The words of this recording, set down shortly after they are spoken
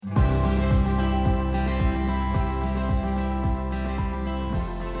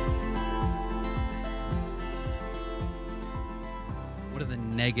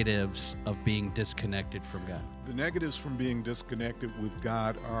negatives of being disconnected from God? The negatives from being disconnected with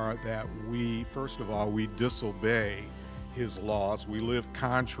God are that we, first of all, we disobey His laws. We live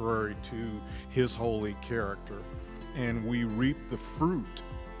contrary to His holy character, and we reap the fruit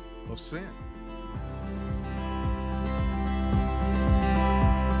of sin.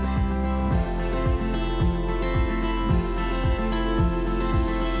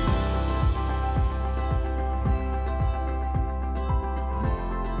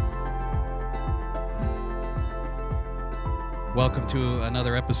 Welcome to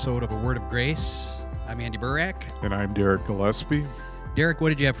another episode of A Word of Grace. I'm Andy Burak. And I'm Derek Gillespie. Derek, what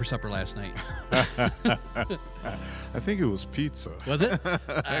did you have for supper last night? I think it was pizza. Was it?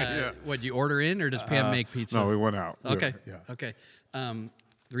 Yeah. What, did you order in, or does Pam make pizza? No, we went out. Okay. Yeah. Okay. The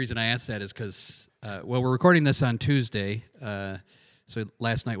reason I asked that is because, we're recording this on Tuesday, so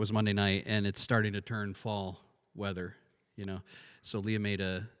last night was Monday night, and it's starting to turn fall weather, you know. So Leah made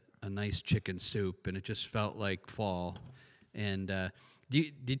a nice chicken soup, and it just felt like fall. And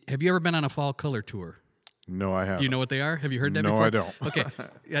have you ever been on a fall color tour? No, I haven't. Do you know what they are? Have you heard that no, before? I don't. Okay.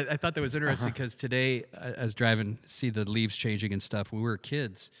 I thought that was interesting because today I was driving, see the leaves changing and stuff. When we were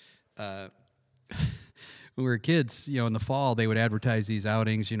kids, you know, in the fall, they would advertise these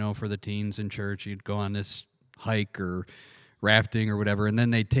outings, you know, for the teens in church. You'd go on this hike or rafting or whatever, and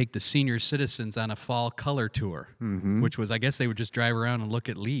then they'd take the senior citizens on a fall color tour, which was, I guess they would just drive around and look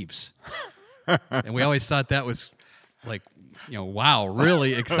at leaves. And we always thought that was like, you know, wow,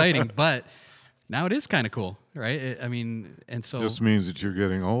 really exciting. But now it is kind of cool, right? I mean, and so Just means that you're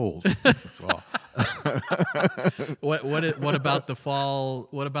getting old. That's all. What about the fall?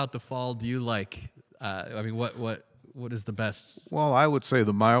 What about the fall do you like? I mean, what is the best? Well, I would say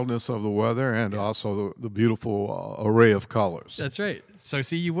the mildness of the weather and also the beautiful array of colors. That's right. So,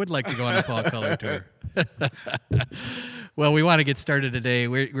 see, you would like to go on a fall color tour. Well, we want to get started today.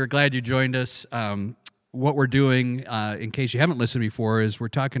 We're glad you joined us. What we're doing, in case you haven't listened before, is we're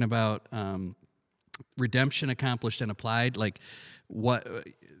talking about redemption accomplished and applied. Like, what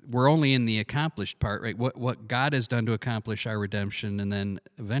we're only in the accomplished part, right? What God has done to accomplish our redemption, and then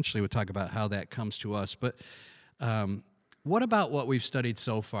eventually we'll talk about how that comes to us. But what about what we've studied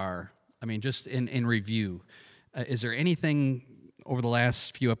so far? I mean, just in review, is there anything over the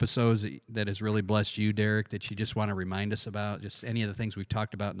last few episodes that has really blessed you, Derek, that you just want to remind us about? Just any of the things we've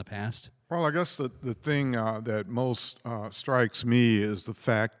talked about in the past? Well, I guess the thing that most strikes me is the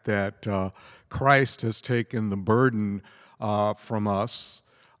fact that Christ has taken the burden from us,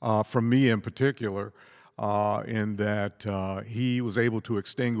 from me in particular, in that he was able to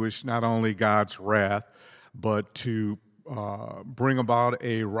extinguish not only God's wrath, but to bring about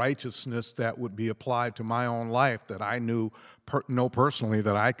a righteousness that would be applied to my own life that I know personally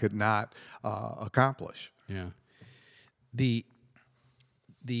that I could not accomplish. Yeah. The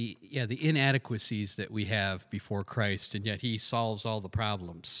inadequacies that we have before Christ, and yet He solves all the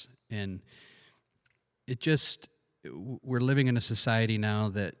problems. And we're living in a society now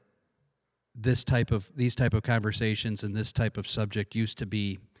that these type of conversations and this type of subject used to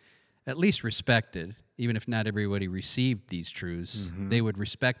be at least respected, even if not everybody received these truths. Mm-hmm. They would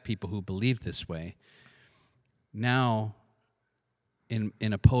respect people who believed this way. Now, in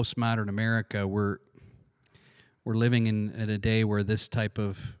a postmodern America, we're living in a day where this type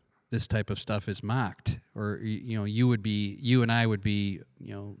of stuff is mocked, or you and I would be,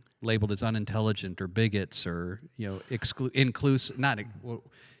 you know, labeled as unintelligent or bigots, or, you know, inclusive.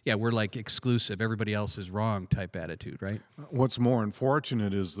 We're like exclusive. Everybody else is wrong type attitude, right? What's more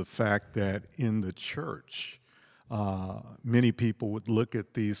unfortunate is the fact that in the church, many people would look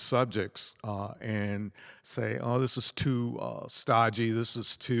at these subjects and say, "Oh, this is too stodgy. This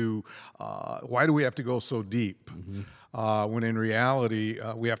is too. Why do we have to go so deep?" Mm-hmm. When in reality,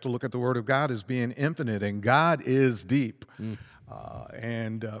 we have to look at the Word of God as being infinite, and God is deep. Mm.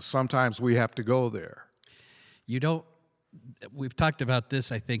 And sometimes we have to go there. We've talked about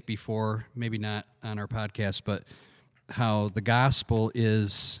this, I think, before, maybe not on our podcast, but how the gospel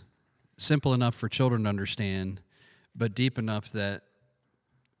is simple enough for children to understand, but deep enough that,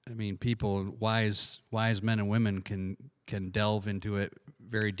 I mean, people, wise men and women can delve into it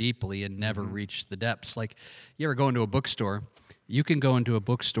very deeply and never reach the depths. Like, you ever go into a bookstore? You can go into a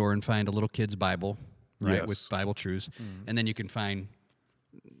bookstore and find a little kid's Bible, right, yes, with Bible truths, and then you can find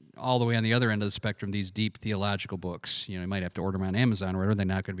all the way on the other end of the spectrum these deep theological books. You know, you might have to order them on Amazon or whatever. They're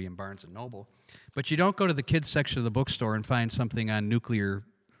not going to be in Barnes & Noble. But you don't go to the kids section of the bookstore and find something on nuclear,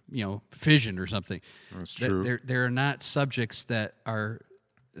 you know, fission or something. That's true. There are not subjects that are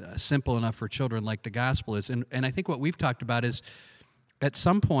simple enough for children like the gospel is. And I think what we've talked about is, at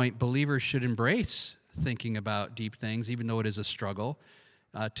some point, believers should embrace thinking about deep things, even though it is a struggle.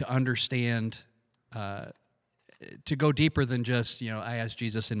 to understand, to go deeper than just, I ask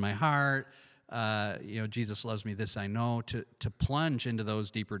Jesus in my heart, Jesus loves me, this I know, to plunge into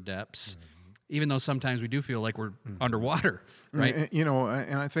those deeper depths, even though sometimes we do feel like we're underwater, right?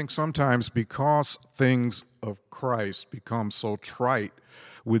 And I think sometimes because things of Christ become so trite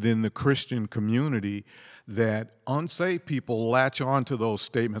within the Christian community that unsaved people latch on to those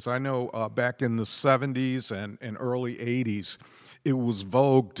statements. I know back in the 70s and early 80s, it was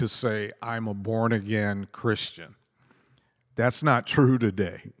vogue to say, I'm a born-again Christian. That's not true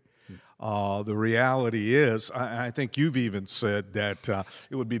today. The reality is, I think you've even said that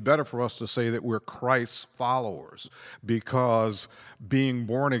it would be better for us to say that we're Christ's followers, because being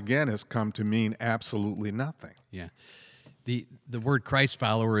born again has come to mean absolutely nothing. Yeah. The word Christ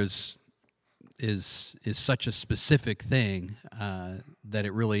follower is such a specific thing that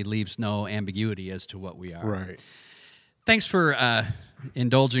it really leaves no ambiguity as to what we are. Right. Thanks for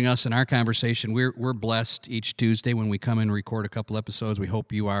indulging us in our conversation. We're blessed each Tuesday when we come and record a couple episodes. We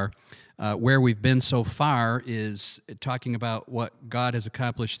hope you are. Where we've been so far is talking about what God has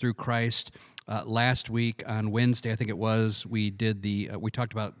accomplished through Christ. Last week on Wednesday, I think it was, we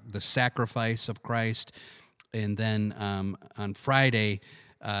talked about the sacrifice of Christ, and then on Friday,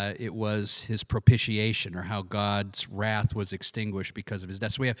 it was his propitiation, or how God's wrath was extinguished because of his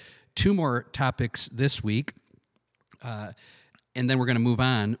death. So we have two more topics this week. And then we're going to move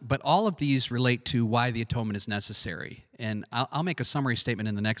on. But all of these relate to why the atonement is necessary. And I'll make a summary statement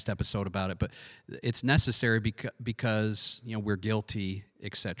in the next episode about it. But it's necessary because we're guilty,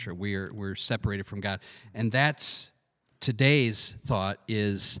 etc. We're separated from God. And that's today's thought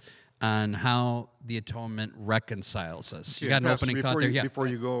is on how the atonement reconciles us. You got an opening thought there? Yeah. Before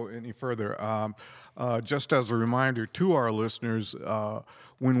you go any further, just as a reminder to our listeners,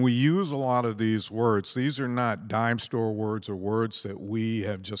 when we use a lot of these words, these are not dime store words or words that we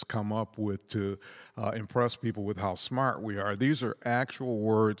have just come up with to impress people with how smart we are. These are actual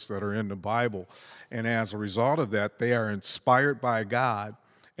words that are in the Bible, and as a result of that, they are inspired by God,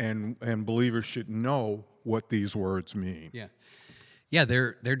 and believers should know what these words mean. Yeah,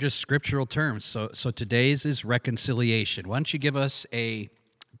 they're just scriptural terms. So today's is reconciliation. Why don't you give us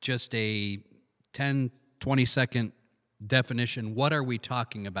just a 10, 20-second definition? What are we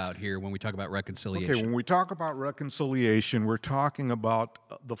talking about here when we talk about reconciliation? Okay, when we talk about reconciliation, we're talking about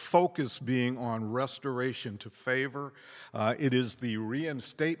the focus being on restoration to favor. It is the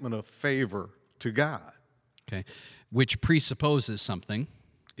reinstatement of favor to God. Okay, which presupposes something.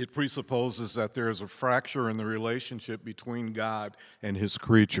 It presupposes that there is a fracture in the relationship between God and his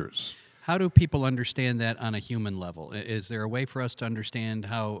creatures. How do people understand that on a human level? Is there a way for us to understand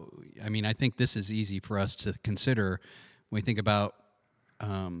how? I think this is easy for us to consider when we think about,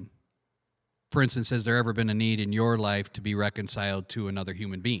 for instance, has there ever been a need in your life to be reconciled to another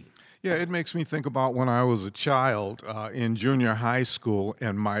human being? Yeah, it makes me think about when I was a child in junior high school,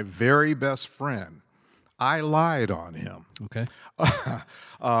 and my very best friend, I lied on him. Okay.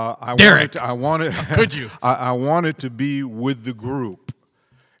 Derek, could you? I wanted to be with the group,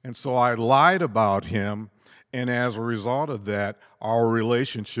 and so I lied about him. And as a result of that, our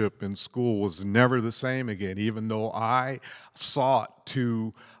relationship in school was never the same again. Even though I sought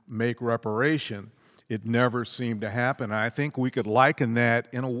to make reparation, it never seemed to happen. I think we could liken that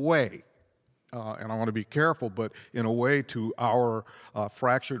in a way, and I want to be careful, but in a way to our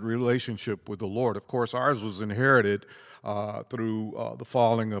fractured relationship with the Lord. Of course, ours was inherited through the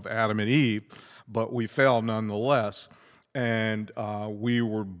falling of Adam and Eve, but we fell nonetheless. And we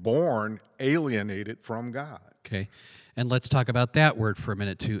were born alienated from God. Okay. And let's talk about that word for a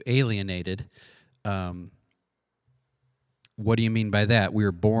minute, too, alienated. What do you mean by that? We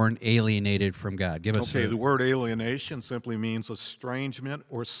were born alienated from God. Give us the word alienation simply means estrangement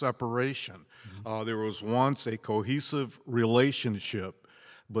or separation. Mm-hmm. There was once a cohesive relationship,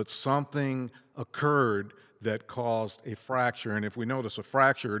 but something occurred that caused a fracture. And if we notice, a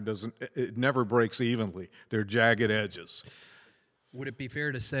fracture it never breaks evenly. They're jagged edges. Would it be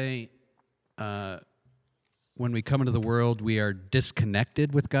fair to say when we come into the world, we are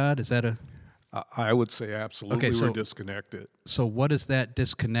disconnected with God? Is that I would say absolutely we're disconnected. So what does that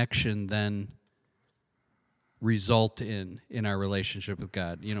disconnection then result in our relationship with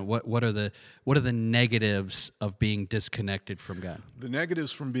God? What are the negatives of being disconnected from God? The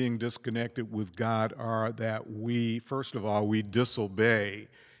negatives from being disconnected with God are that first of all, we disobey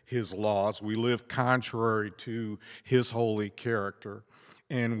his laws. We live contrary to his holy character,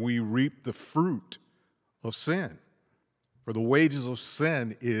 and we reap the fruit of sin. For the wages of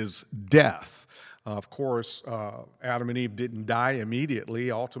sin is death. Of course, Adam and Eve didn't die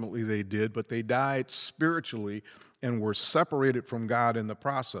immediately. Ultimately, they did, but they died spiritually and we're separated from God in the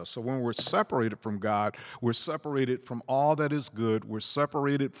process. So when we're separated from God, we're separated from all that is good. We're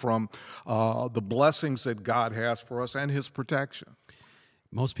separated from the blessings that God has for us and his protection.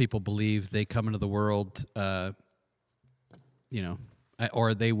 Most people believe they come into the world,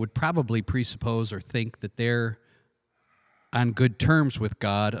 or they would probably presuppose or think that they're on good terms with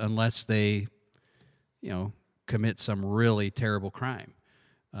God unless they, commit some really terrible crime.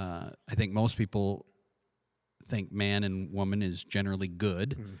 I think most people think man and woman is generally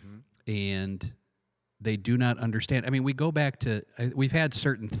good, and they do not understand. I mean, we go back to, we've had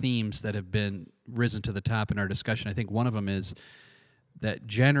certain themes that have been risen to the top in our discussion. I think one of them is that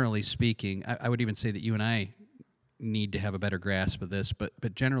generally speaking, I would even say that you and I need to have a better grasp of this,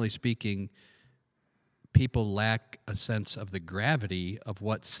 but generally speaking, people lack a sense of the gravity of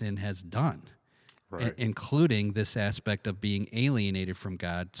what sin has done, Right. including this aspect of being alienated from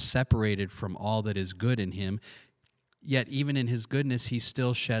God, separated from all that is good in him. Yet even in his goodness, he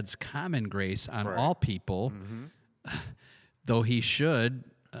still sheds common grace on all people, though he should.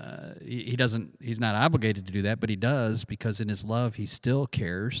 He's not obligated to do that, but he does because in his love, he still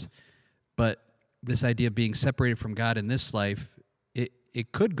cares. But this idea of being separated from God in this life,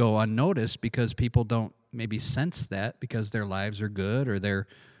 it could go unnoticed because people don't maybe sense that because their lives are good or they're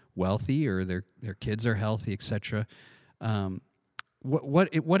wealthy or their kids are healthy, etc.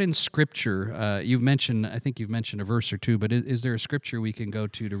 What in Scripture, I think you've mentioned a verse or two, but is there a Scripture we can go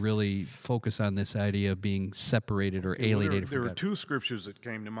to really focus on this idea of being separated or alienated from God? There are two scriptures that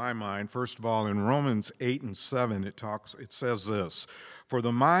came to my mind. First of all, in Romans 8 and 7, it says this, "For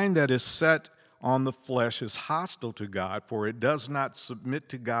the mind that is set on the flesh is hostile to God, for it does not submit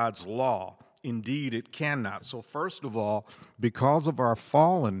to God's law. Indeed, it cannot." So first of all, because of our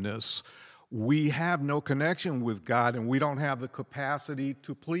fallenness, we have no connection with God, and we don't have the capacity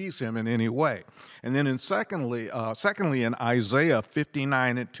to please him in any way. And then secondly, in Isaiah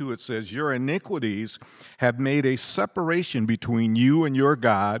 59 and 2, it says, "Your iniquities have made a separation between you and your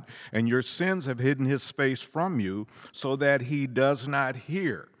God, and your sins have hidden his face from you, so that he does not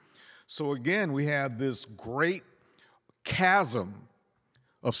hear." So again, we have this great chasm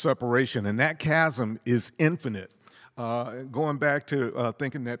of separation, and that chasm is infinite. Going back to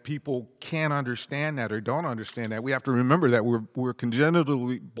thinking that people can't understand that or don't understand that, we have to remember that we're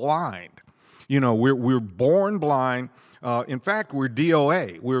congenitally blind. We're born blind. In fact, we're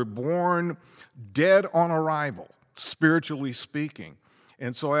DOA. We're born dead on arrival, spiritually speaking.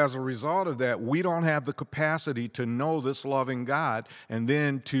 And so as a result of that, we don't have the capacity to know this loving God. And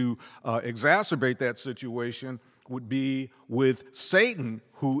then to exacerbate that situation would be with Satan,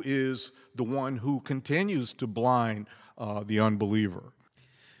 who is the one who continues to blind the unbeliever.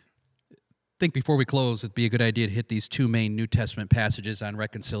 I think before we close, it'd be a good idea to hit these two main New Testament passages on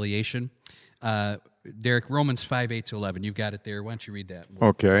reconciliation. Derek, Romans 5, 8 to 11. You've got it there. Why don't you read that?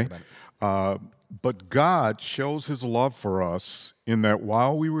 Okay. "But God shows his love for us in that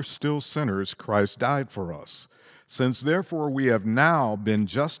while we were still sinners, Christ died for us. Since therefore we have now been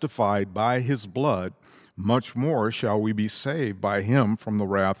justified by his blood, much more shall we be saved by him from the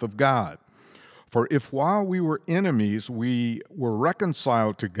wrath of God. For if while we were enemies we were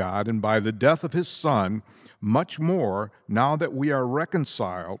reconciled to God, and by the death of his Son, much more, now that we are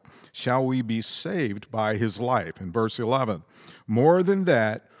reconciled, shall we be saved by his life." In verse 11, "More than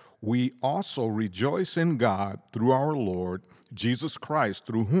that, we also rejoice in God through our Lord Jesus Christ,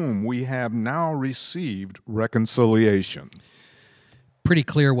 through whom we have now received reconciliation." Pretty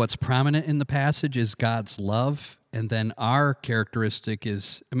clear what's prominent in the passage is God's love, and then our characteristic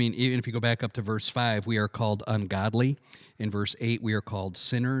is, even if you go back up to verse 5, we are called ungodly. In verse 8, we are called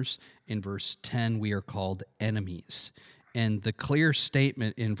sinners. In verse 10, we are called enemies. And the clear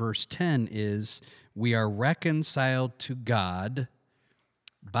statement in verse 10 is, we are reconciled to God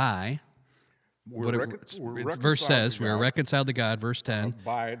by... verse says, we are reconciled to God, verse 10.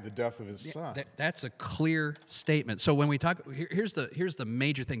 By the death of his Son. That's a clear statement. So when we talk, here's the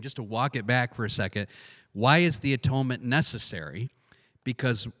major thing, just to walk it back for a second. Why is the atonement necessary?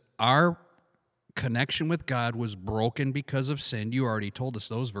 Because our connection with God was broken because of sin. You already told us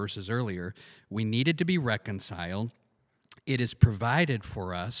those verses earlier. We needed to be reconciled. It is provided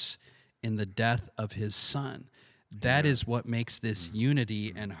for us in the death of his Son. That is what makes this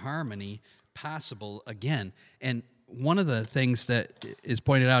unity and harmony possible again. And one of the things that is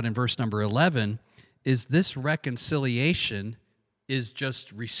pointed out in verse number 11 is this reconciliation is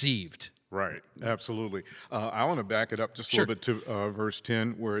just received. Right, absolutely. I want to back it up just a little bit to verse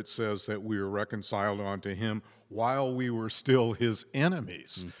 10, where it says that we were reconciled unto him while we were still his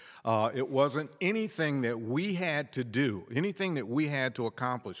enemies. It wasn't anything that we had to do, anything that we had to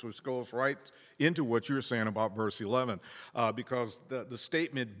accomplish, which goes right into what you're saying about verse 11, because the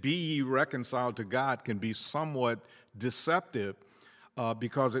statement, be ye reconciled to God, can be somewhat deceptive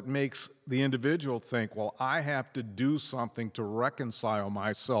because it makes the individual think, well, I have to do something to reconcile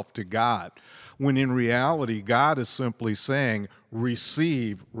myself to God, when in reality, God is simply saying,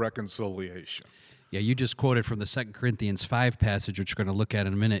 receive reconciliation. Yeah, you just quoted from the 2 Corinthians 5 passage, which we're going to look at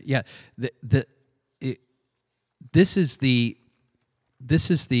in a minute. Yeah, this is the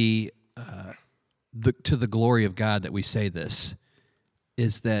to the glory of God that we say this,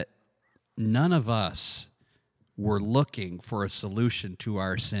 is that none of us were looking for a solution to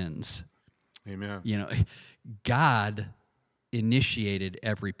our sins. Amen. You know, God initiated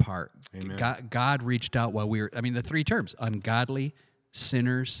every part. Amen. God reached out while we were, the three terms: ungodly,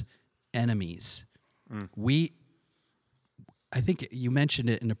 sinners, enemies. I think you mentioned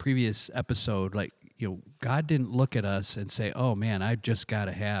it in a previous episode, God didn't look at us and say, oh man, I just got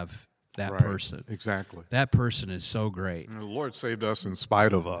to have that Right. person. Exactly. That person is so great. And the Lord saved us in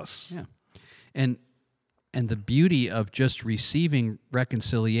spite of us. Yeah. And the beauty of just receiving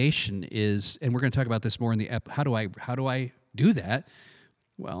reconciliation is, and we're going to talk about this more in the how do I do that?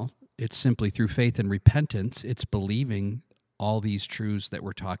 Well, it's simply through faith and repentance. It's believing all these truths that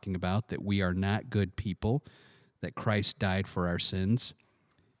we're talking about, that we are not good people, that Christ died for our sins.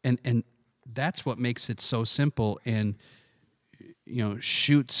 And that's what makes it so simple and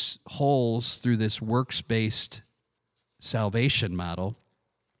shoots holes through this works-based salvation model,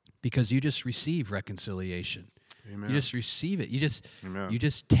 because you just receive reconciliation. Amen. You just receive it. You Amen.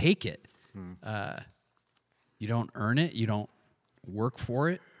 just take it. You don't earn it. You don't work for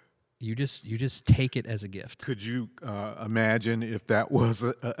it. You just take it as a gift. Could you imagine if that was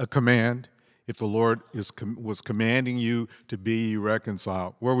a command? If the Lord was commanding you to be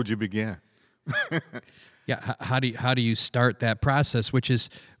reconciled, where would you begin? Yeah, how do you start that process? Which is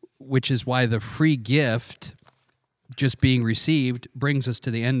why the free gift, just being received, brings us to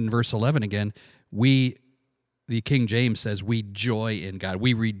the end in verse 11 again. The King James says, we joy in God.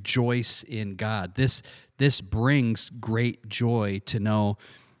 We rejoice in God. This brings great joy to know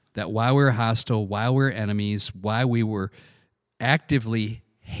that while we're hostile, while we're enemies, while we were actively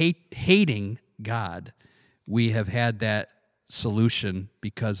hating God, we have had that solution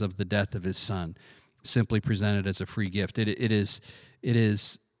because of the death of his Son, simply presented as a free gift. It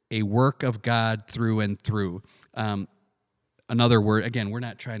is a work of God through and through. Another word, again, we're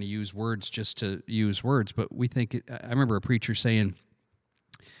not trying to use words just to use words, but we think, I remember a preacher saying,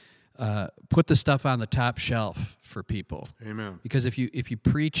 put the stuff on the top shelf for people. Amen. Because if you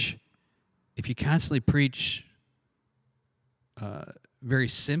constantly preach very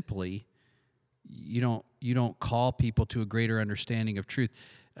simply, you don't call people to a greater understanding of truth.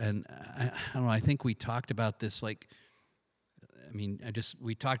 And I don't know, I think we talked about this,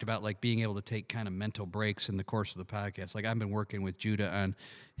 we talked about being able to take kind of mental breaks in the course of the podcast. I've been working with Judah on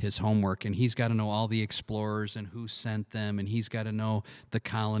his homework, and he's got to know all the explorers and who sent them, and he's got to know the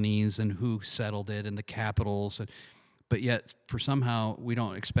colonies and who settled it and the capitals. But yet, for somehow, we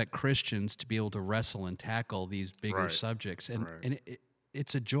don't expect Christians to be able to wrestle and tackle these bigger subjects. And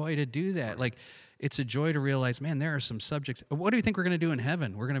it's a joy to do that. It's a joy to realize, man, there are some subjects. What do you think we're going to do in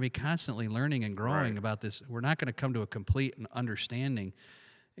heaven? We're going to be constantly learning and growing about this. We're not going to come to a complete understanding.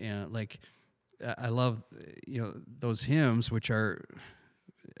 I love, those hymns, which are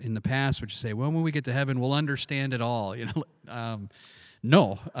in the past, which say, well, when we get to heaven, we'll understand it all.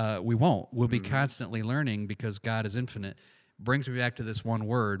 No, we won't. We'll be constantly learning because God is infinite. Brings me back to this one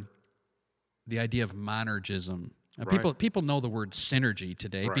word, the idea of monergism. People know the word synergy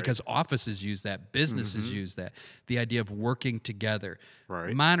today because offices use that, businesses use that. The idea of working together.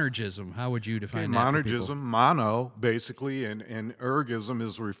 Right. Monergism, how would you define that for people? Monergism, mono, basically, and ergism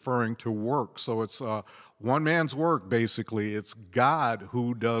is referring to work. So it's one man's work, basically. It's God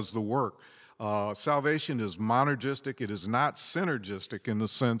who does the work. Salvation is monergistic. It is not synergistic in the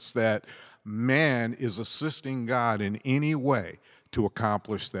sense that man is assisting God in any way to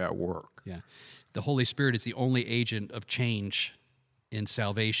accomplish that work. Yeah. The Holy Spirit is the only agent of change in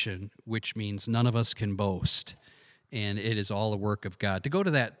salvation, which means none of us can boast, and it is all a work of God. To go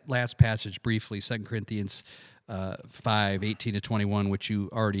to that last passage briefly, 2 Corinthians 5, 18 to 21, which you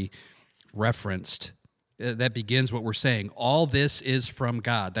already referenced, that begins what we're saying. All this is from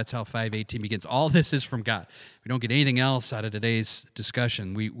God. That's how 5:18 begins. All this is from God. We don't get anything else out of today's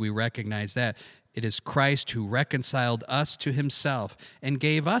discussion. We recognize that. It is Christ who reconciled us to himself and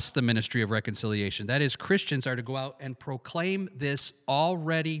gave us the ministry of reconciliation. That is, Christians are to go out and proclaim this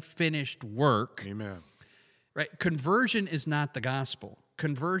already finished work. Amen. Right? Conversion is not the gospel.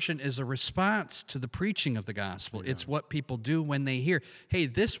 conversion is a response to the preaching of the gospel. It's what people do when they hear, hey,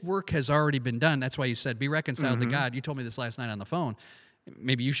 this work has already been done. That's why you said, be reconciled to God. You told me this last night on the phone.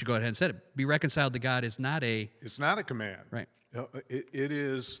 Maybe you should go ahead and say it. Be reconciled to God is not a... It's not a command. Right. It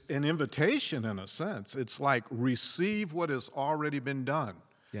is an invitation in a sense. It's like receive what has already been done.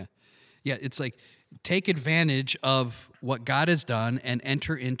 Yeah. Yeah, it's like take advantage of what God has done and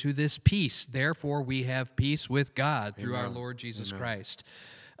enter into this peace. Therefore, we have peace with God through our Lord Jesus Christ.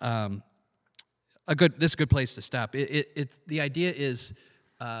 This is a good place to stop. The idea is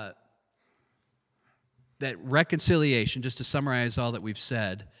that reconciliation, just to summarize all that we've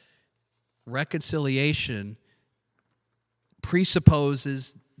said, reconciliation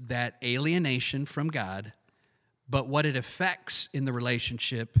presupposes that alienation from God, but what it affects in the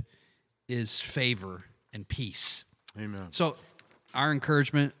relationship is favor and peace. Amen. So our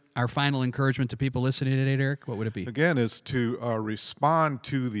encouragement, our final encouragement to people listening today, Derek, what would it be? Again, is to respond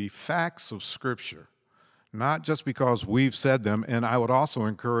to the facts of Scripture, not just because we've said them. And I would also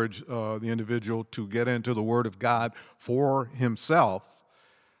encourage the individual to get into the Word of God for himself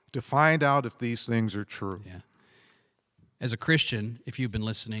to find out if these things are true. Yeah. As a Christian, if you've been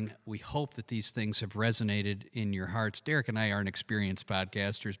listening, we hope that these things have resonated in your hearts. Derek and I aren't experienced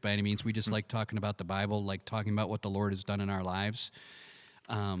podcasters by any means. We just like talking about the Bible, like talking about what the Lord has done in our lives.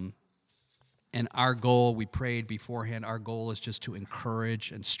 And our goal, we prayed beforehand, our goal is just to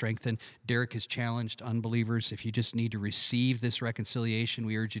encourage and strengthen. Derek has challenged unbelievers. If you just need to receive this reconciliation,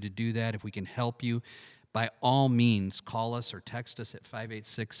 we urge you to do that. If we can help you, by all means, call us or text us at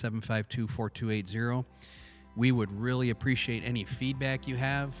 586-752-4280. We would really appreciate any feedback you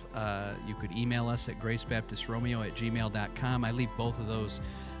have. You could email us at gracebaptistromeo@gmail.com. I leave both of those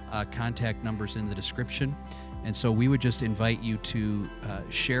contact numbers in the description. And so we would just invite you to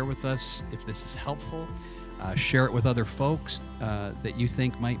share with us if this is helpful. Share it with other folks that you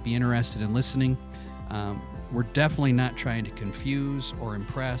think might be interested in listening. We're definitely not trying to confuse or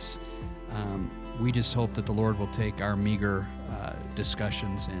impress. We just hope that the Lord will take our meager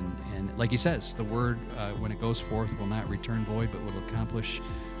discussions and like he says, the word, when it goes forth, will not return void, but will accomplish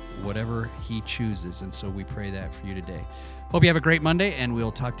whatever he chooses. And so we pray that for you today. Hope you have a great Monday, and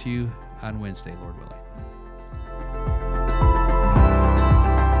we'll talk to you on Wednesday, Lord willing.